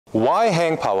Why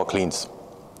hang power cleans?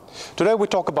 Today we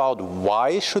talk about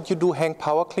why should you do hang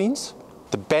power cleans,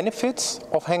 the benefits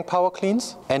of hang power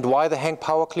cleans, and why the hang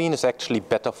power clean is actually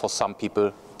better for some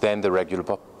people than the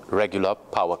regular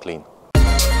power clean.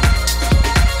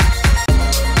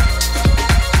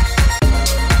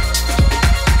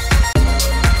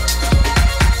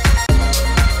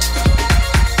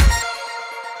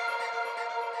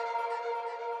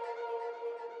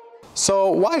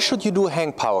 So why should you do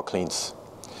hang power cleans?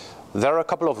 There are a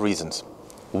couple of reasons.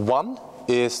 One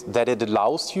is that it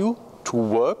allows you to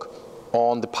work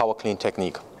on the power clean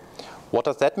technique. What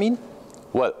does that mean?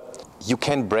 Well, you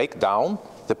can break down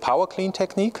the power clean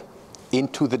technique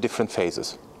into the different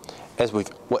phases,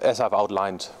 as I've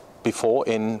outlined before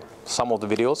in some of the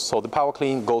videos. So the power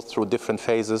clean goes through different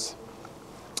phases: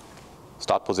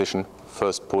 start position,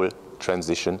 first pull,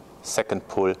 transition, second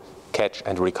pull, catch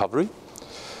and recovery.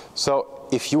 So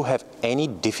if you have any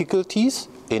difficulties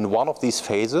in one of these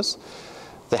phases,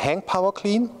 the hang power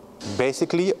clean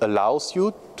basically allows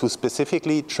you to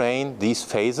specifically train these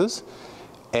phases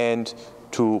and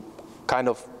to kind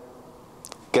of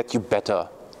get you better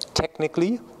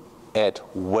technically at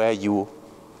where you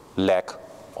lack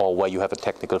or where you have a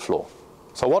technical flaw.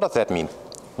 So what does that mean?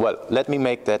 Well, let me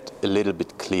make that a little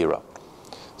bit clearer.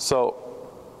 So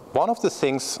one of the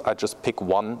things, I just pick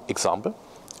one example.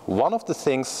 One of the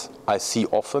things I see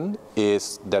often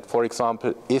is that, for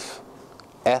example, if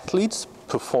athletes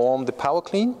perform the power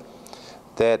clean,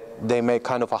 that they make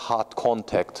kind of a hard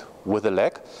contact with the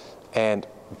leg and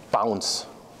bounce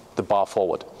the bar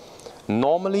forward.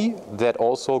 Normally, that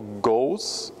also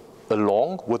goes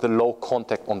along with a low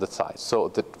contact on the side. So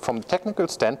from a technical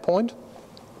standpoint,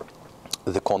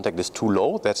 the contact is too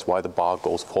low. That's why the bar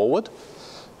goes forward.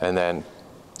 And then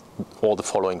all the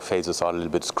following phases are a little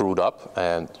bit screwed up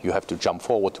and you have to jump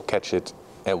forward to catch it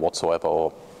and whatsoever,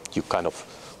 or you kind of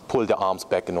pull the arms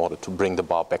back in order to bring the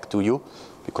bar back to you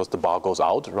because the bar goes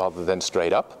out rather than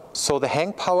straight up. So the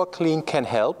hang power clean can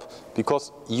help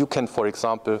because you can, for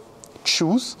example,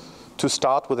 choose to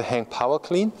start with a hang power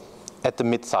clean at the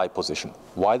mid-thigh position.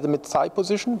 Why the mid-thigh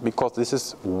position? Because this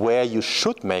is where you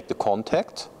should make the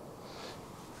contact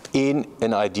in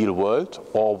an ideal world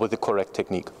or with the correct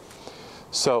technique.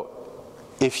 So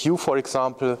if you, for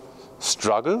example,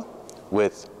 struggle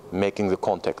with making the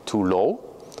contact too low,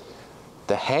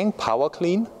 the hang power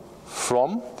clean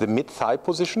from the mid-thigh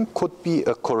position could be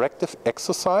a corrective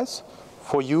exercise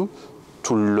for you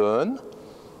to learn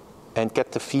and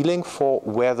get the feeling for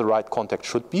where the right contact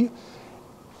should be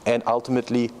and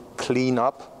ultimately clean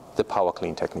up the power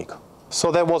clean technique.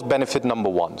 So that was benefit number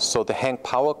one. So the hang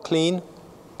power clean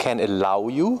can allow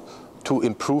you to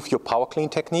improve your power clean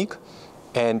technique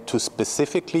and to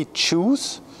specifically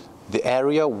choose the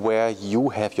area where you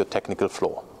have your technical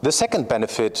flaw. The second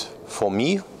benefit for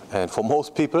me and for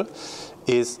most people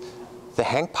is the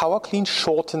hang power clean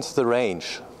shortens the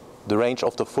range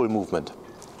of the full movement.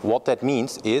 What that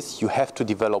means is you have to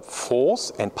develop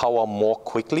force and power more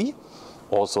quickly,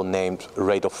 also named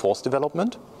rate of force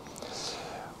development,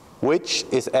 which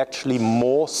is actually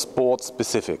more sport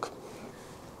specific.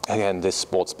 Again, this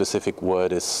sport specific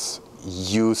word is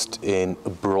used in a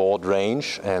broad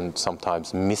range and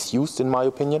sometimes misused in my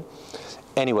opinion.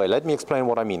 Anyway, let me explain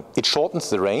what I mean. It shortens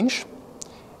the range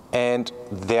and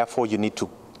therefore you need to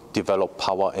develop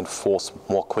power and force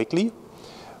more quickly,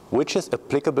 which is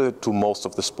applicable to most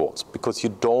of the sports because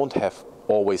you don't have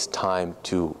always time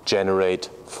to generate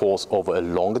force over a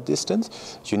longer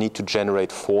distance. You need to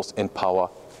generate force and power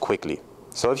quickly.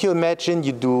 So if you imagine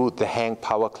you do the hang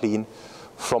power clean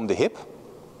from the hip.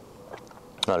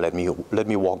 Now let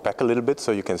me walk back a little bit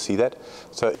so you can see that.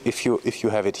 So if you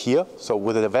have it here, so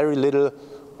with a very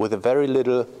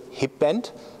little hip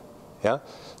bend, yeah.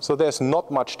 So there's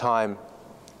not much time,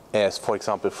 as for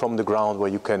example from the ground, where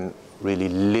you can really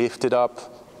lift it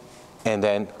up and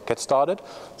then get started.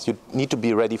 So you need to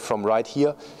be ready from right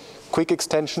here, quick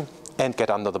extension and get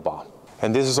under the bar.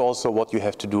 And this is also what you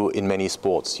have to do in many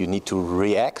sports. You need to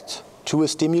react to a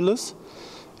stimulus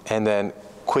and then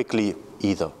quickly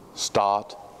either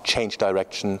start, change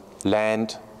direction,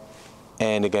 land,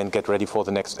 and again get ready for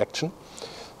the next action.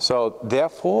 So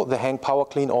therefore the hang power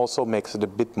clean also makes it a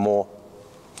bit more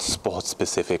sport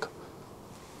specific,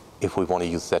 if we want to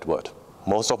use that word.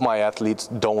 Most of my athletes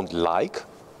don't like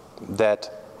that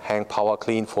hang power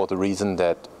clean for the reason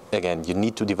that, again, you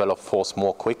need to develop force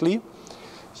more quickly.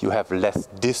 You have less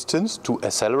distance to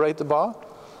accelerate the bar,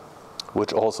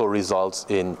 which also results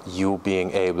in you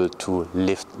being able to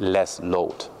lift less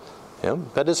load. Yeah?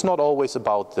 But it's not always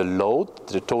about the load,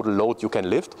 the total load you can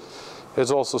lift.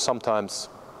 It's also sometimes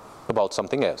about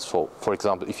something else. For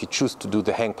example, if you choose to do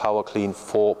the hang power clean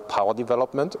for power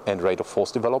development and rate of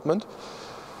force development,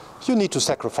 you need to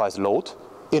sacrifice load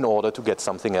in order to get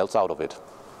something else out of it.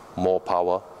 More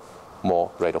power,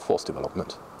 more rate of force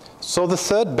development. So the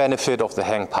third benefit of the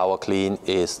hang power clean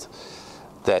is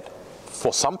that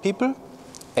for some people,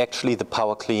 actually the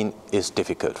power clean is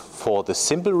difficult for the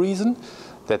simple reason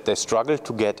that they struggle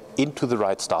to get into the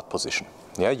right start position.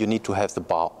 Yeah, you need to have the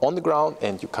bar on the ground,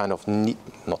 and you kind of need,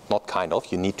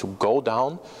 you need to go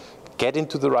down, get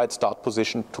into the right start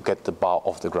position to get the bar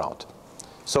off the ground.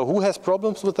 So who has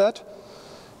problems with that?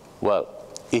 Well,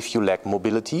 if you lack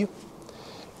mobility,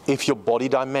 if your body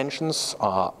dimensions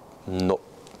are not,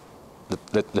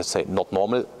 let's say not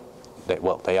normal,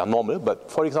 they are normal, but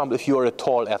for example, if you are a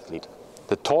tall athlete,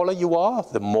 the taller you are,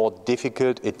 the more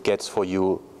difficult it gets for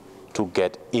you to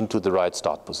get into the right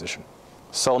start position.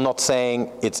 So not saying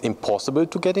it's impossible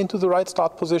to get into the right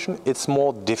start position, it's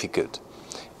more difficult.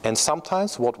 And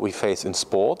sometimes what we face in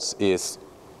sports is,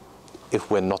 if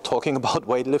we're not talking about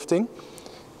weightlifting,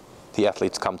 the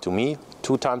athletes come to me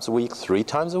 2 times a week, 3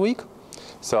 times a week.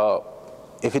 So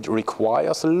if it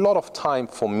requires a lot of time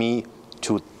for me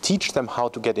to teach them how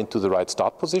to get into the right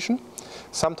start position,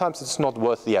 sometimes it's not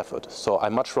worth the effort. So I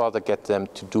much rather get them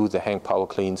to do the hang power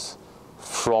cleans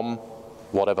from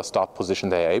whatever start position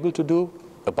they are able to do,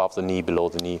 above the knee, below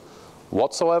the knee,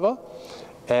 whatsoever,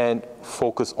 and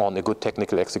focus on a good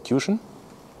technical execution,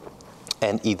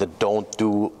 and either don't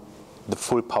do the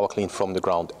full power clean from the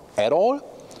ground at all,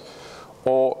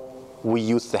 or we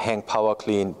use the hang power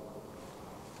clean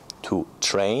to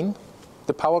train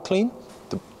the power clean,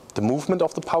 the movement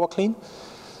of the power clean,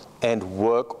 and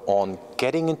work on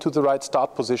getting into the right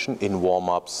start position in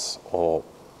warm-ups or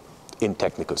in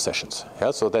technical sessions.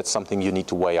 Yeah, so that's something you need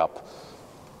to weigh up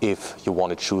if you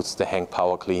want to choose the hang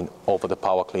power clean over the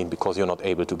power clean because you're not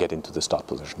able to get into the start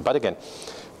position. But again,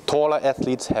 taller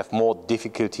athletes have more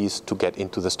difficulties to get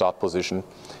into the start position,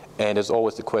 and it's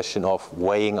always the question of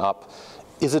weighing up,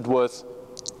 is it worth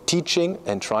teaching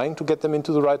and trying to get them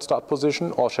into the right start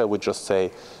position, or shall we just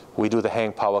say we do the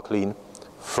hang power clean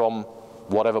from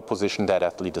whatever position that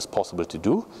athlete is possible to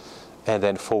do, and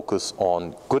then focus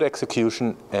on good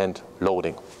execution and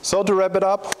loading. So to wrap it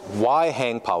up, why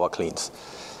hang power cleans?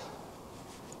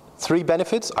 3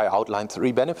 benefits, I outlined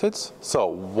 3 benefits. So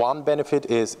one benefit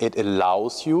is it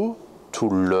allows you to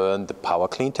learn the power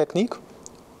clean technique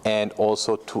and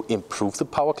also to improve the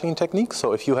power clean technique.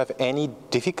 So if you have any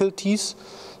difficulties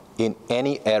in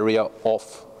any area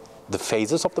of the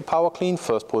phases of the power clean,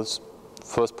 first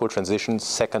pull transition,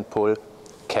 second pull,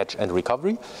 catch and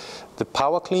recovery, the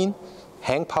power clean,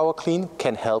 hang power clean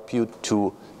can help you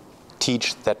to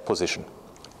teach that position.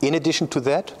 In addition to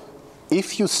that,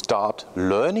 if you start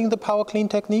learning the power clean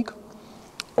technique,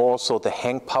 also the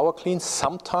hang power clean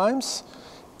sometimes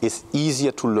is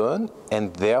easier to learn,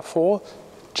 and therefore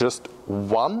just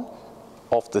one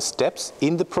of the steps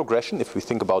in the progression, if we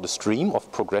think about a stream of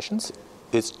progressions,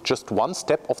 is just one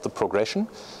step of the progression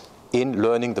in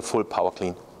learning the full power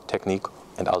clean technique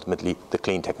and ultimately the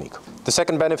clean technique. The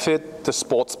second benefit, the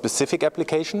sport-specific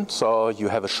application. So you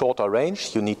have a shorter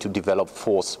range, you need to develop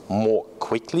force more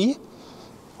quickly,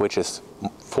 which is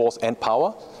force and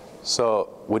power, so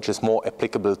which is more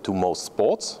applicable to most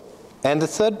sports. And the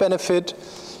third benefit,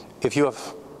 if you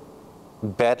have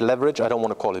bad leverage, I don't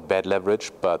want to call it bad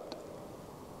leverage, but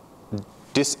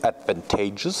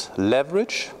disadvantageous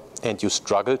leverage, and you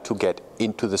struggle to get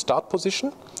into the start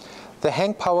position, the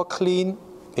hang power clean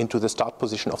into the start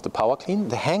position of the power clean.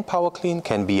 The hang power clean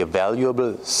can be a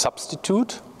valuable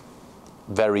substitute,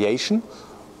 variation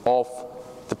of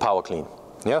the power clean.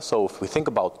 Yeah, so if we think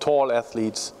about tall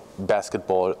athletes,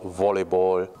 basketball,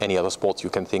 volleyball, any other sports you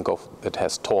can think of that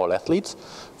has tall athletes,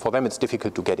 for them it's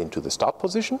difficult to get into the start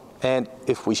position. And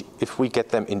if we get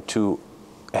them into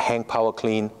a hang power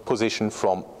clean position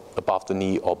from above the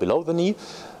knee or below the knee,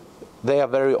 they are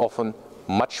very often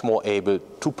much more able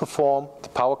to perform the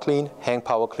power clean, hang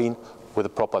power clean with a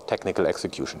proper technical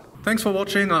execution. Thanks for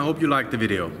watching. I hope you liked the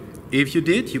video. If you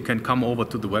did, you can come over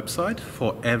to the website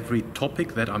for every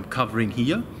topic that I'm covering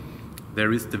here.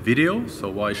 There is the video, so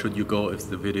why should you go if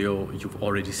the video, you've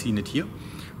already seen it here.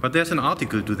 But there's an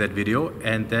article to that video,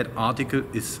 and that article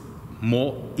is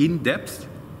more in-depth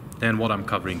than what I'm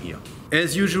covering here.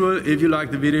 As usual, if you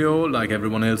like the video, like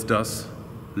everyone else does,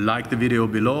 like the video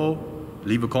below,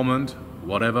 leave a comment,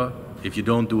 whatever. If you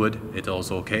don't do it, it's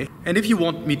also okay. And if you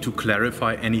want me to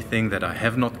clarify anything that I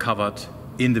have not covered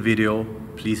in the video,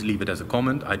 please leave it as a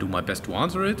comment. I do my best to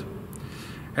answer it.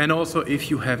 And also,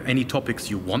 if you have any topics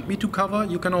you want me to cover,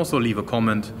 you can also leave a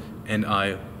comment, and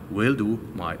I will do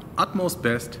my utmost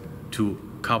best to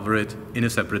cover it in a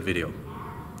separate video.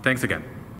 Thanks again.